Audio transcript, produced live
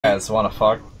guys wanna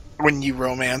fuck? When you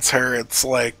romance her, it's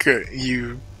like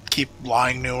you keep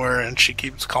lying to her and she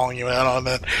keeps calling you out on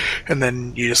it, and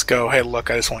then you just go, hey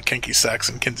look, I just want kinky sex,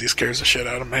 and Kinsey scares the shit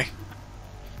out of me.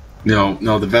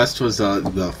 No, the best was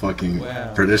the fucking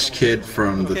British kid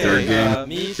from the third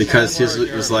game, because his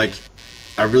was like,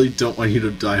 I really don't want you to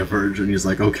die a virgin. He's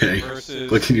like, okay,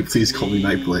 but can you please call me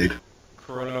Nightblade?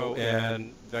 Chrono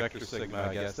and Vector Sigma,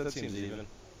 I guess. That seems even.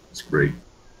 It's great.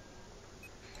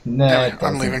 Nah, Yeah,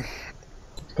 I'm leaving.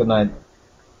 Good night.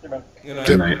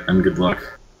 Good night, and good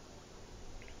luck.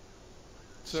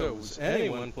 So, was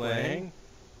anyone playing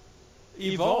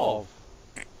Evolve?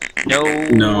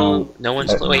 No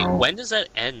one's. Wait, when does that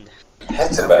end?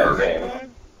 That's a bad game.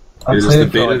 I It was played the it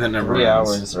for beta like that never 3 ends.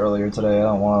 hours earlier today. I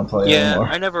don't want to play it Yeah, anymore.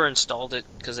 I never installed it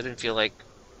because I didn't feel like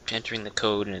entering the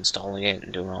code and installing it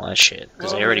and doing all that shit.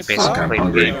 Because I already basically played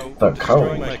the game. The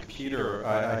code. My computer,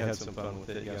 I had some fun with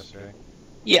it yesterday.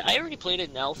 Yeah, I already played it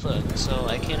in alpha, so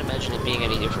I can't imagine it being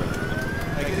any different.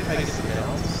 I guess the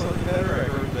balance is slightly better. I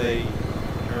heard they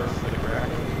nerfed the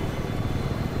Kraken.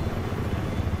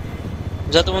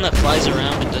 Is that the one that flies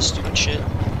around and does stupid shit?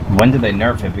 When did they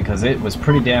nerf it? Because it was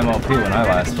pretty damn OP when I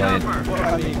last played. Well,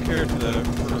 I mean, compared to the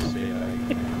first beta.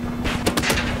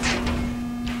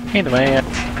 Either way,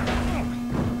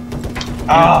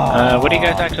 what are you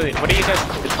guys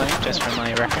playing, just for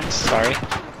my reference? Sorry.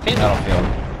 Battlefield.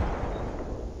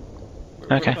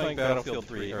 We're Okay. playing Battlefield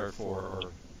 3 or 4 or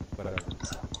whatever.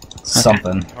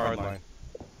 Something. Hardline.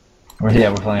 We're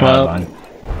playing Well- Hardline.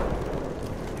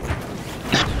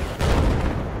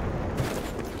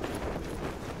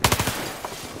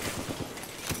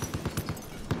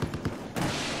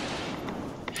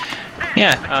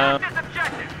 Yeah,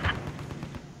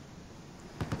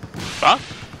 Fuck?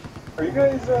 Are you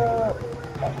guys,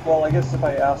 well, I guess if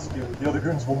I ask you, the other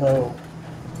goons will know.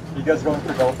 Are you guys going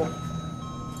for Delta?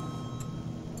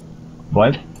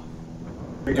 What?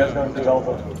 Are you guys going for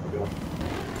Delta?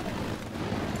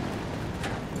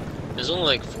 There's only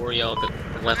like 4 of y'all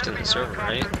left in the server,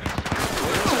 right?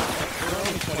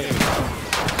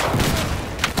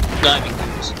 No, I mean,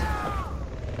 goons.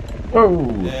 Oh!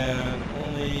 And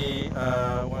only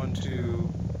 1,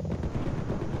 2,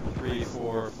 3,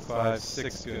 4, 5,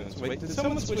 6 goons. Wait, did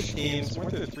someone switch teams?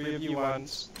 Weren't there 3 of you on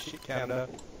Canada?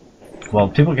 Well,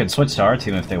 people can switch to our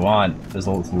team if they want. There's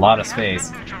a lot of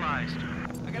space.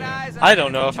 I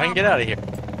don't know if I can get out of here.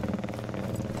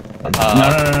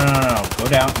 No. Go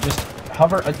down. Just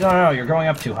hover. No, you're going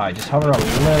up too high. Just hover a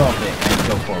little bit and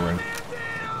go forward.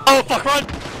 Oh fuck! Run!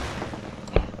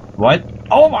 What?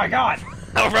 Oh my god!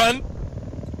 Oh run!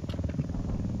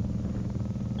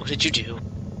 What did you do?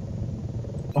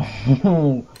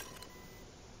 Oh,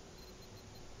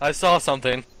 I saw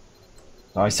something.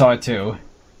 I saw it too.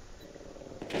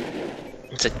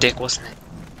 It's a dick, wasn't it?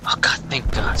 Oh god,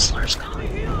 thank god, Slur's gone.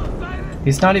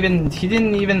 He's not even. He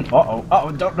didn't even. Uh oh!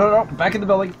 No! Back in the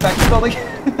building! Back in the building!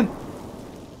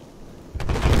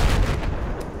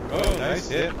 Oh, nice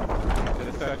hit. Good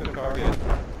effect of the target.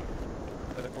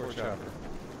 That poor chopper.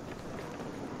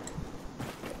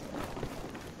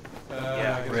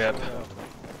 Yeah, rip.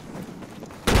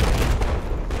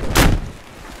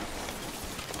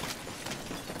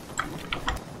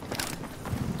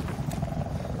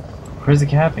 Where's he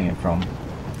capping it from?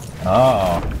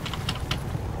 Oh.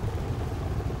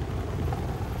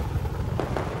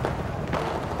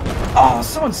 Oh,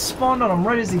 someone spawned on him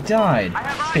right as he died.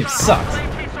 This game sucks.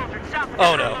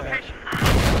 Oh no.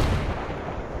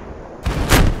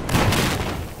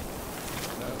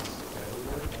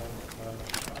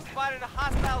 Spotted a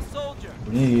hostile soldier.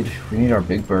 We need our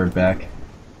big bird back.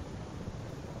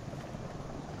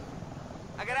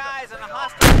 I got eyes on a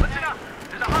hostile. Listen up.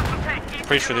 There's a hostile tank.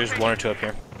 Pretty sure there's 1 or 2 up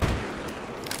here.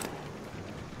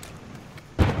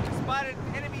 Spotted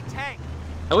an enemy tank.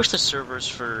 I wish the servers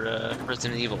for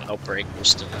Resident Evil Outbreak were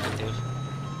still active.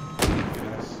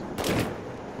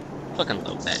 Fucking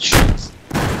love that shit.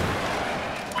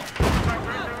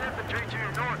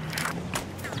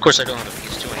 Of course, I don't have a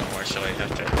PS2 anymore, so I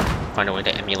have to find a way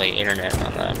to emulate internet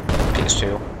on the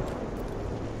PS2.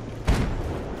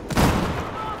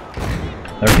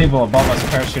 There are people above us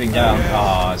parachuting down.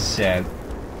 Aw, shit.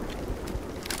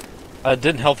 It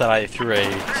didn't help that I threw a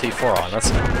C4 on. That's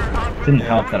Didn't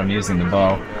help that I'm using the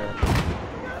bow.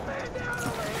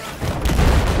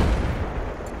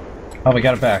 Oh, we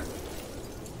got it back.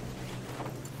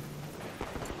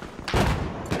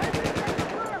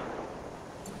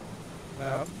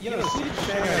 You know, Siege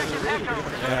Shanghai is a really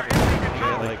different map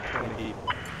than like 20 deep.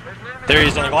 there he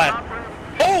is on the glass.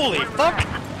 Holy fuck! I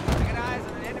got eyes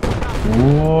on an enemy.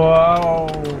 Whoa!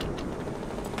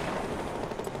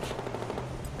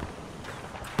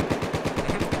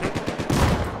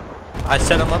 I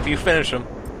set him up, you finish him.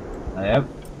 Yep.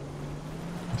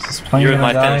 Is this plane You're gonna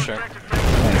my die? finisher.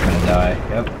 Plane's gonna die.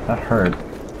 Yep, that hurt.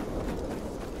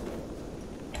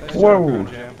 Nice Whoa.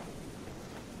 job, Jam.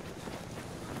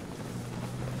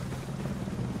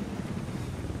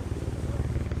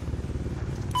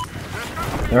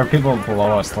 There are people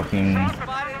below us looking...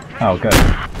 Oh, good.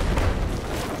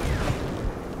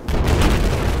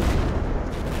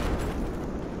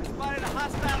 Spotted a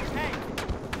hostile tank.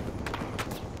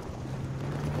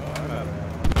 Oh, I'm out of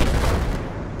ammo.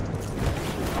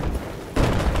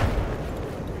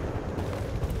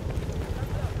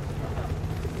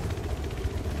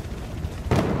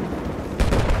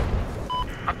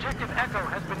 Objective Echo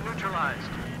has been neutralized.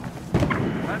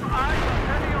 Have eyes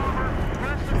heading over.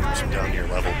 Some down your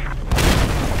level.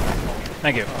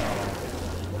 Thank you.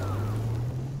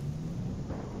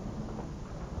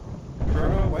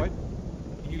 Colonel, what?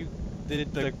 You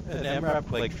did an MRAP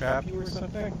like trap you or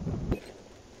something?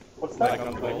 What's Like that?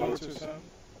 on bullets or something?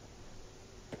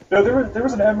 No, there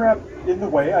was an MRAP in the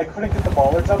way. I couldn't get the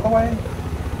bollards out of the way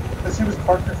because he was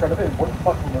parked in front of it and wouldn't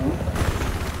fucking move.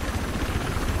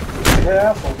 He's like, hey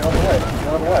asshole, get out of the way, get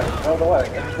out of the way, get out of the way.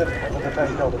 And he didn't, and then the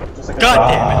tank killed him. Just like God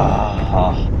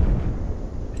damn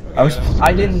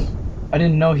it! I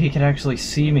didn't know he could actually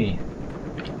see me.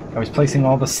 I was placing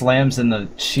all the slams in the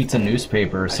sheets of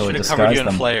newspaper so it I should have covered you disguised in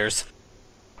them. flares.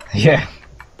 Yeah.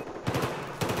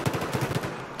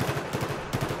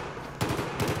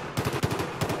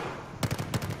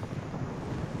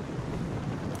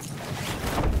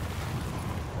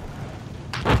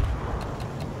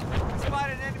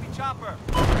 Spotted an enemy chopper.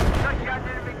 You got an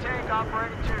enemy tank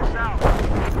operating to your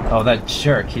south. Oh, that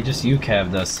jerk. He just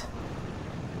UCAV'd us.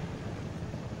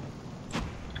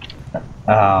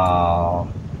 Oh.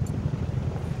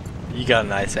 You got a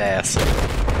nice ass.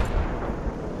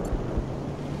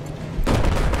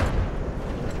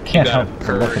 Can't got help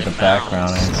but look at the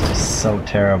background, and it's just so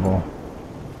terrible.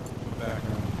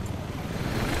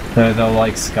 Background. The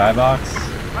like skybox.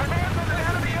 Advance on the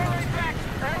enemy air attack.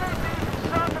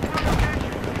 South of your location.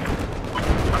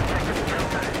 Objective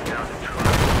Delta is down to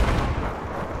trial.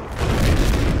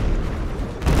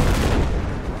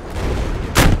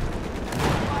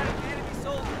 Spotted an enemy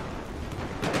soldier.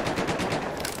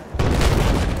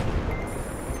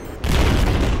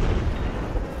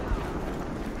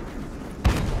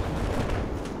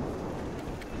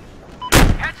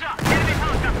 Heads up! Enemy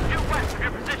helicopter due west of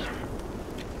your position.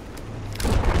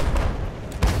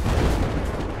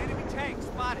 Enemy tank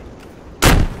spotted.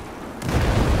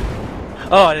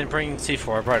 Oh, I didn't bring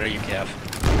C4. I brought a UCAV.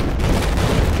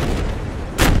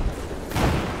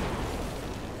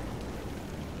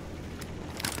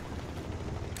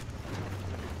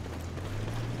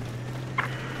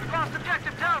 We've lost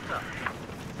objective Delta.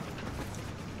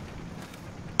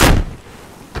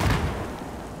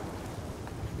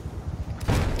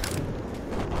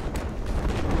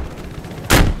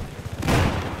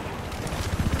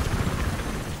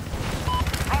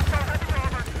 Hostile heading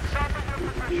over. South of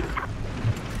your position.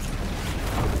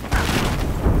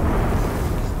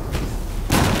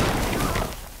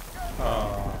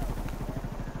 Oh.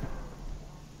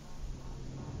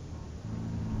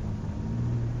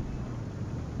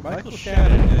 Michael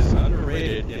Shannon is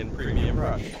underrated in Premium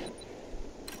Rush.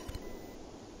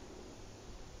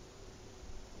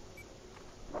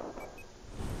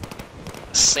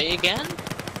 Say again?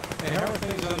 Hey, how are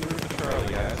things on the roof of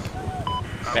Charlie, guys?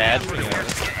 Bad. Enemy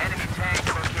tank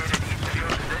located east of your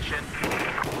position.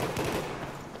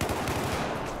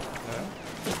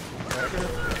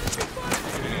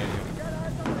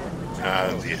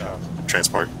 The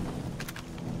transport.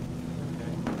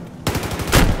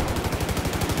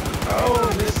 Oh,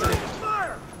 this is... We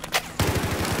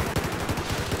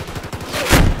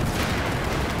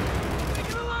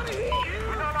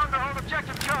no longer hold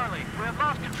objective Charlie. We have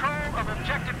lost control of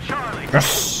objective Charlie.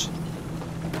 Yes.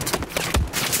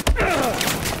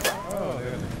 Oh,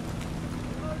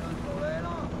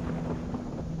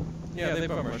 yeah, they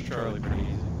bum rushed Charlie pretty easy.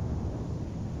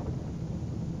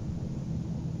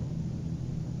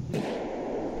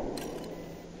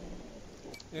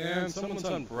 And someone's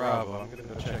on Bravo. I'm gonna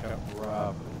go check out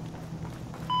Bravo.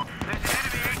 There's an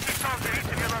enemy HE soldier east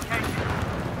of your location.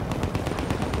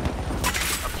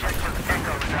 Objective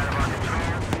Echo is out of our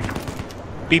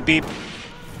control. Beep beep.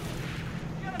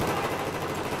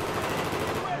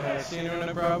 See anyone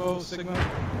at Bravo, Sigma?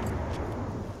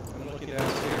 I'm looking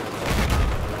downstairs.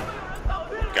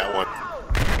 Got one.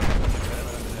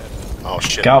 Oh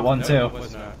shit. Got one No, too. it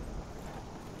was not.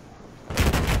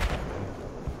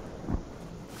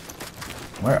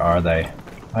 Where are they?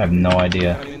 I have no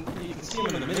idea. I mean, you can see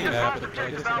them in the mini-map, but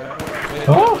I guess the guy...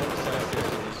 Oh!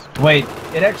 Wait,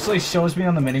 it actually shows me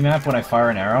on the minimap when I fire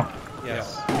an arrow?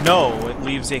 Yes. No, it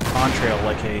leaves a contrail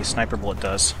like a sniper bullet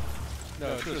does.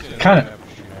 No, it shows you Kinda.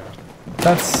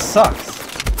 That sucks.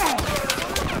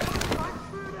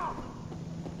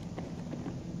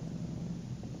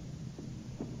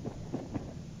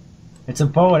 It's a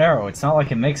bow and arrow. It's not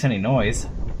like it makes any noise.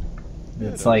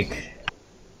 It's like...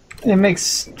 It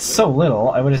makes so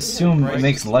little. I would assume it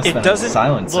makes less than a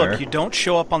silencer. Look, you don't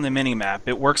show up on the minimap.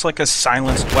 It works like a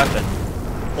silenced weapon.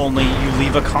 Only you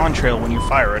leave a contrail when you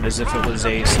fire it, as if it was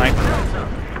a sniper rifle.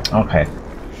 Okay.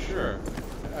 Sure.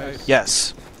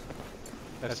 Yes.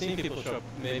 I've seen people show up,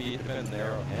 maybe it depends on the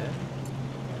arrowhead.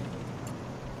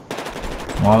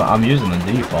 Well, I'm using the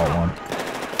default one.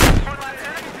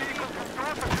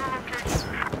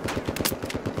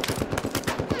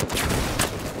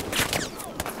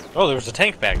 Oh, there was a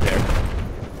tank back there. We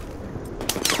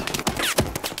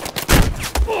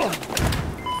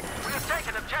have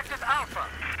taken objective Alpha.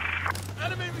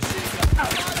 Enemy machine gun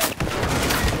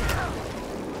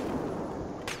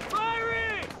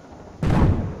firing!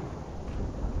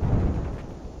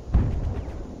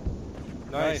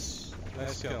 Nice.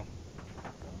 Nice kill.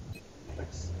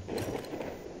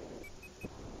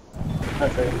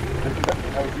 Okay,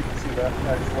 how would you can see that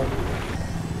actually?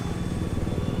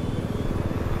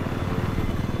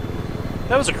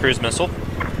 That was a cruise missile.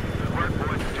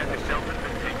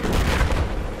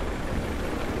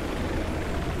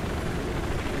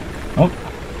 Oh.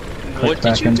 What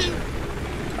did you do?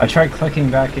 I tried clicking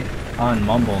back on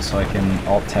Mumble so I can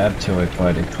alt-tab to it,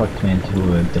 but it clicked me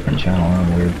into a different channel. Oh,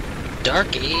 weird.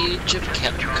 Dark Age of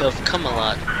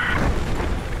Camelot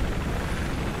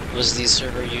was the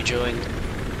server you joined.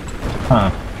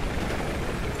 Huh.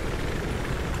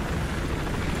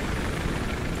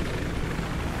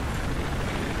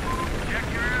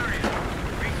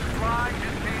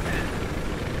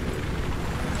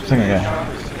 I think I got...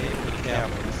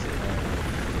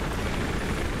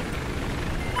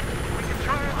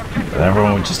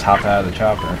 Everyone would just hop out of the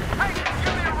chopper.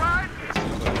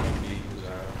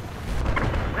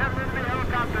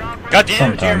 God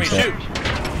damn it, Jeremy, shoot!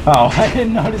 Oh, I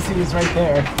didn't notice he was right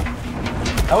there.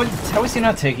 How was he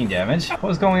not taking damage? What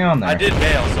was going on there? I did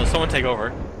bail, so someone take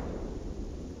over.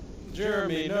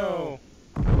 Jeremy, no!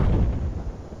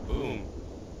 Boom.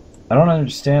 I don't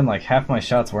understand, like, half my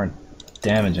shots weren't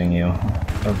damaging you.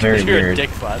 Very You're weird. a dick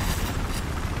flat.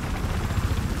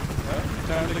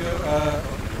 Time to go,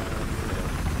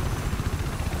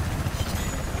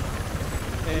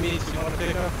 Amy, do you want to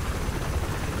pick up?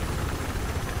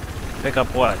 Pick up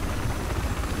what?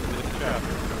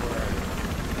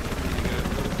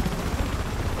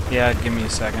 Yeah, give me a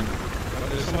second.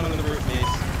 There's someone on the roof,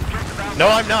 Mace. No,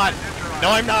 I'm not! No,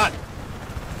 I'm not!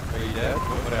 Are you dead?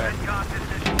 What happened?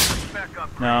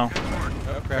 No.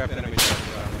 Oh crap, enemy down.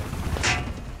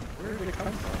 Where did it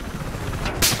come from?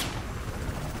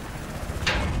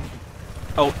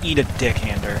 Oh, eat a dick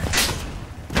hander.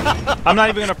 I'm not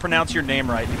even gonna pronounce your name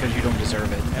right because you don't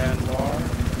deserve it. Anwar?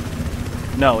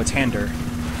 No, it's hander.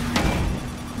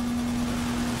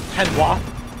 Henois?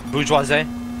 Bourgeoisie?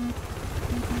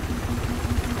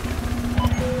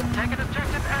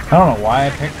 I don't know why I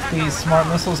picked these smart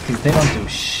missiles, because they don't do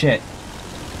shit.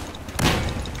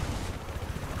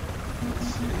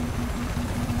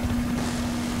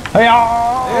 Hey,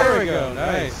 there we go,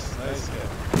 nice. Nice kill.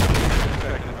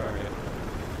 Second target.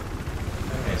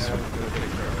 Okay, now we go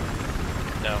take care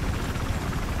No.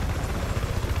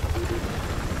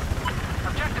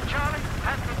 Objective Charlie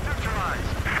has been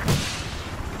neutralized.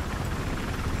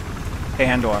 Hey,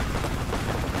 Andor.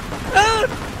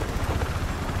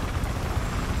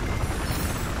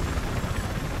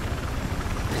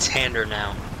 It's Hander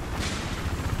now.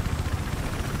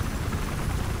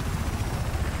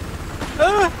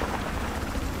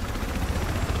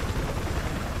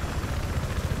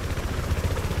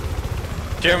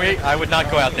 Jeremy, I would not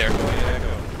go out there.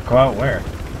 Go out where?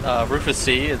 Rufus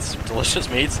C, it's delicious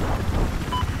meats. Keep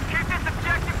this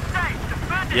objective safe.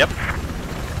 Defend it. Yep.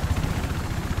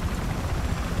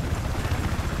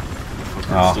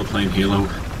 Oh. Still playing Halo.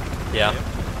 Yeah.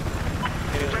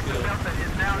 Objective Delta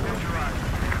is now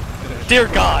neutralized. Dear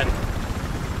God! I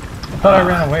thought I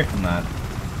ran away from that.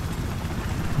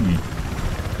 You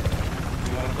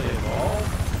want to play Evolve?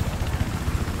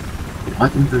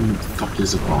 What in the fuck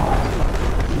is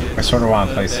Evolve? I sort of want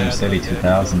to play SimCity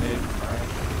 2000.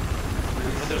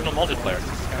 There's no multiplayer.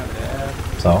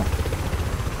 So?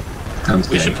 Sounds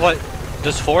We gay. should play...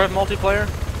 Does 4 have multiplayer?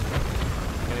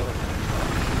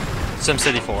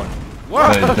 SimCity 4.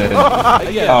 What?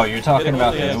 Oh, you're talking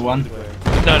about the new one?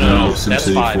 No, No, that's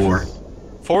SimCity 5. 4.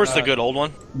 4 is the good old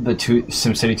one. The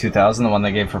SimCity 2000, the one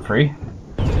they gave for free?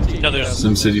 No, there's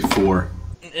SimCity 4.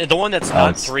 the one that's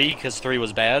not 3 because 3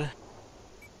 was bad.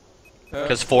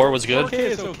 Because 4 was good. 4K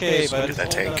is okay, but Look at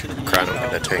that tank. Chrono,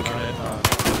 that tank.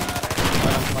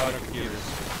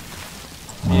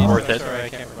 Worth it. Sorry, I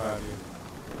can't revive you.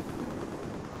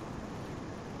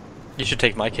 You should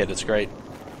take my kit. It's great.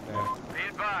 Yeah.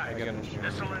 I got an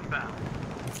engineer.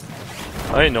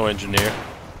 I ain't no engineer.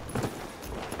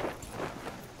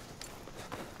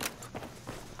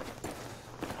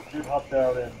 Dude hopped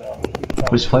out and.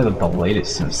 Let's play the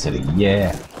latest SimCity.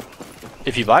 Yeah.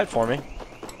 If you buy it for me.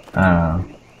 I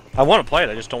want to play it.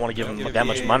 I just don't want to give him that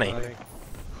much money.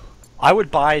 I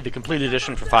would buy the complete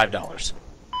edition for $5.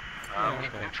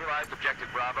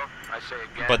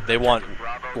 But they want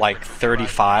like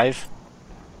 35.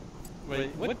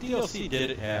 Wait, what DLC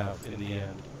did it have in the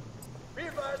end?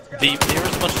 There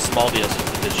was a bunch of small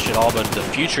DLCs that did shit all, but the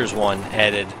Futures one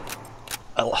added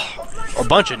a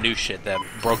bunch of new shit that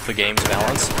broke the game's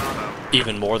balance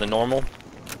even more than normal.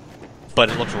 But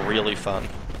it looked really fun.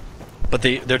 But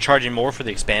they're charging more for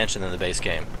the expansion than the base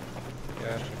game.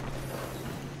 Gotcha.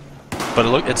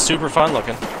 But it's super fun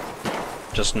looking.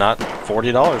 Just not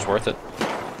 $40 worth it.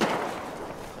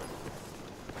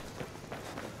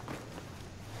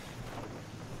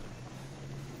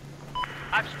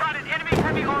 I've spotted enemy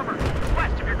heavy armor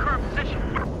west of your current position.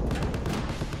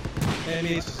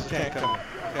 Enemy tank coming.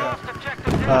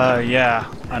 Yeah,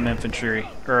 I'm infantry.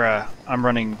 Or, I'm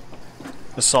running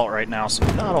assault right now, so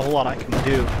not a whole lot I can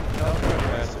do.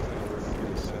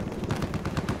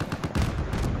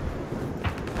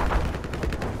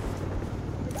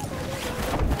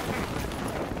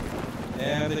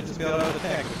 And they just got out of the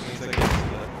tank, which means I can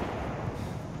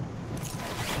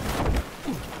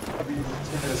I'll be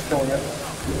just killing it.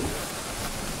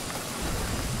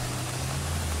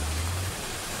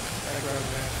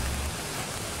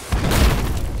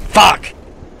 Fuck!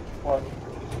 What?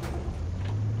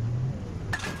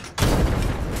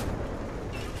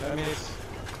 That means.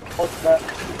 What's that?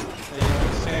 Hey, you want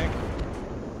this tank?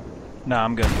 No,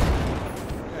 I'm good.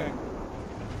 Okay.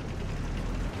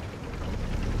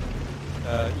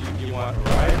 You want a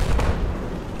ride?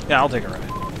 Yeah, I'll take a ride.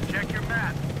 Check your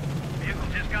map. Vehicle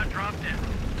just got dropped in.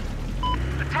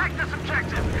 Attack this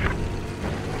objective.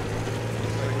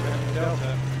 So you're in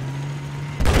Delta.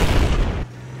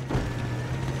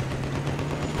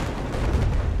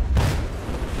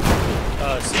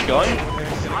 Is he going?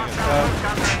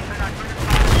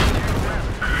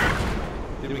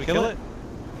 Did we kill it?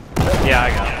 Yeah, I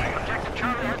got it.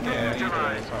 Yeah,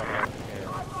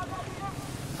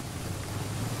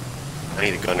 I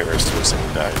need a gun to rest to us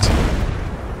and died.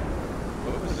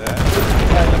 what was that?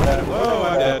 Whoa,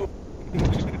 I'm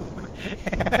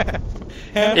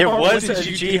dead. It was a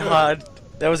jihad.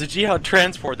 That was a jihad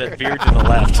transport that veered to the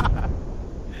left.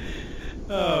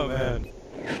 Oh man.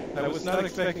 I was not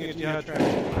expecting a jihad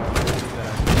transport.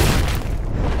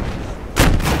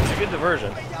 It's a good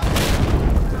diversion.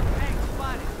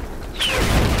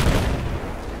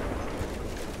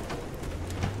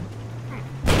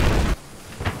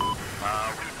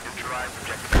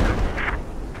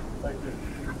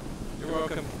 You're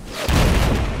welcome.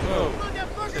 Whoa.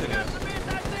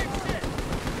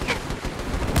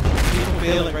 People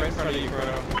bailing right in front of you, bro.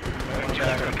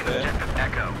 Back up there.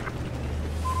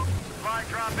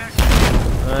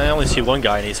 I only see one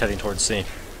guy and he's heading towards C.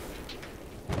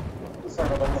 Sorry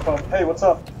about that on the phone. Hey, what's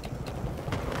up?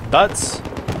 That's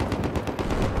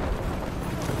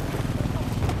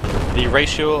the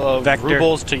ratio of Vector.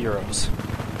 rubles to euros.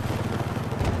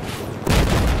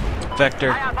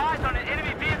 Vector.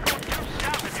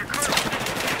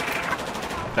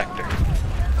 Vector.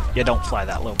 Yeah, don't fly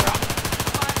that low, bro.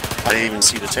 I didn't even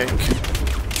see the tank.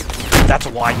 That's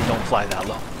why you don't fly that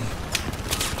low.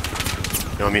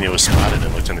 No, I mean, it was spotted. I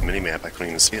looked on the minimap. I couldn't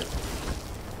even see it.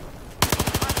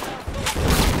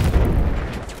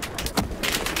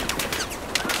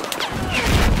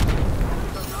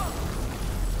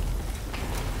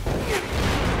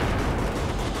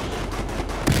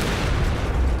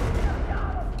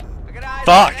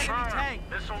 Fuck!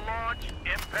 Missile launch,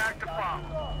 impact the bomb.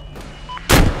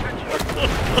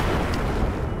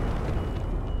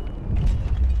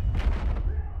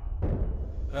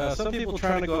 Some people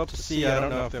trying to go up to C, I don't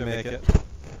know if they'll make it.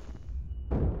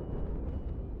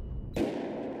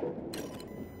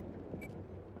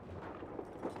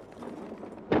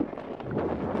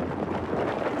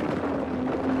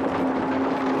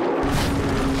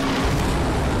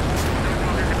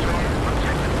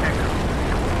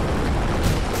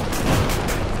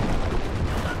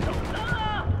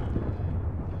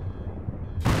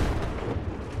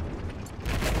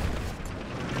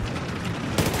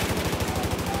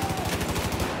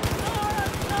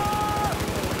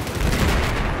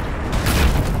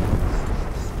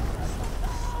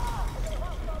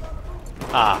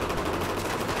 Ah.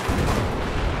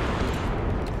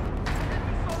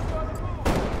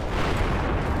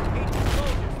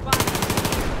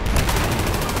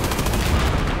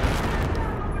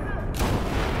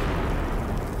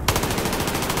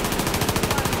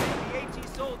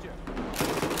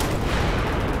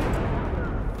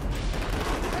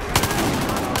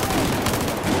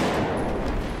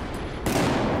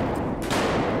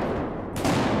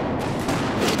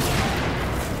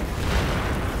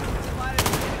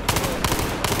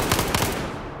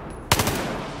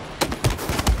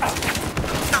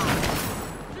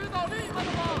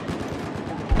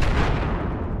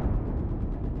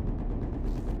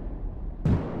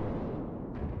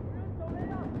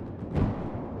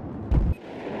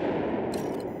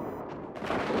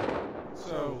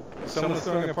 Someone's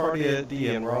throwing a party at D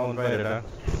and we're all invited, huh?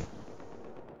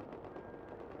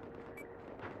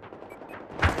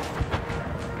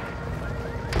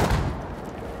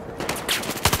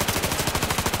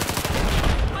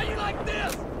 How you like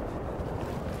this?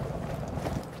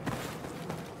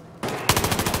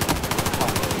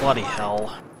 Oh, bloody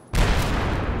hell.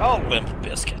 Oh, Limp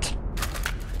Biscuit.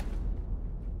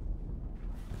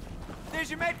 There's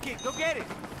your med kit. Go get it.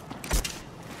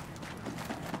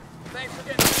 Thanks for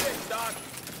getting fixed, Doc.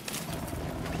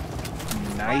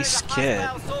 Nice kid.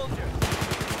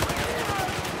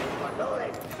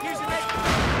 Here's your med kit.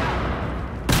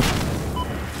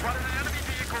 Running an enemy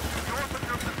vehicle north of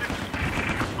your position.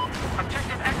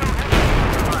 Objective Echo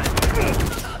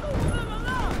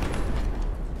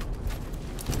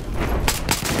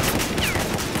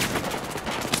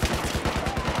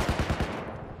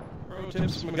Pro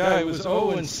tips from a guy who was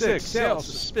 0-6. Sounds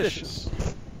suspicious.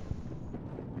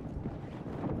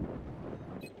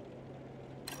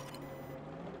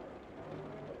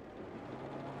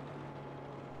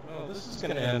 Well, this is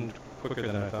going to end quicker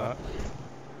than I thought.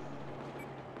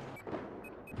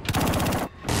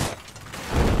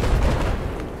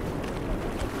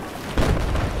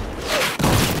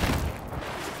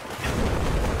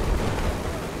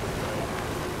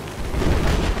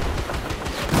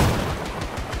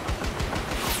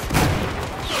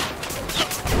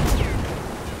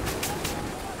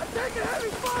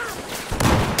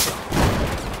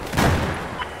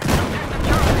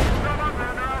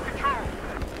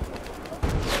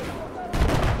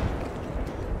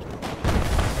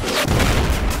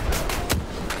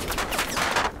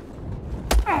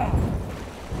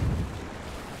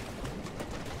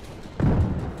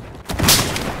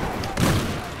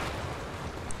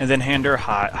 And then Hander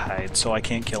hides, so I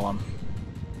can't kill him.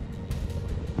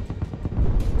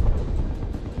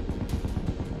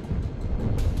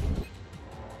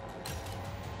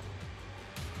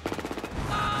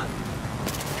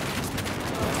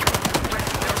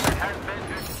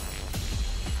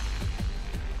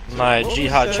 My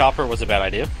Jihad chopper was a bad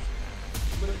idea.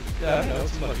 Yeah, no,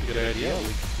 it's not a good idea.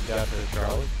 We got the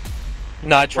Charlie.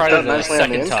 No, I tried it a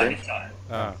second time.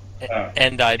 Ah.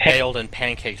 And I bailed in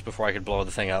pancakes before I could blow the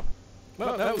thing up.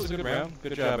 Well, that was a good round.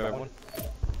 Good job, everyone.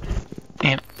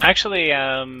 Actually,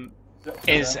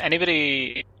 is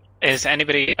anybody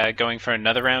going for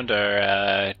another round,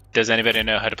 or does anybody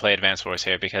know how to play Advanced Wars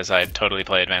here? Because I'd totally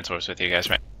play Advanced Wars with you guys,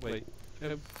 right? Wait,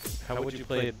 how would you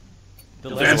play the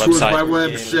Advanced Wars by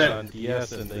web shit on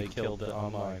DS and they killed it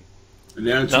online?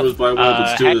 Advanced Wars by web.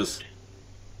 Let's do this.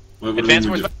 What Advanced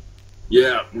Wars.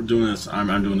 Yeah, we're doing this. I'm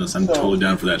doing this. I'm totally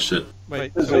down for that shit.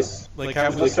 Wait, like how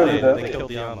was it played? They killed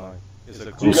the online.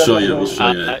 We'll show you. We'll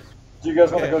show you. Do you guys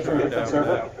want to go to a different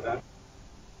server?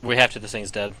 We have to. The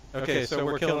thing's dead. Okay, so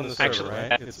we're killing the server,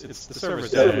 right? It's the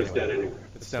server's dead anyway.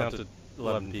 It's down to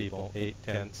 11 people. 8,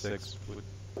 10, 6,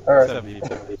 7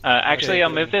 people. Actually, I'll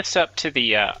move this up to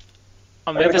the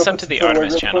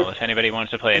Artemis channel if anybody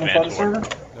wants to play Advanced Wars.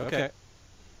 Okay.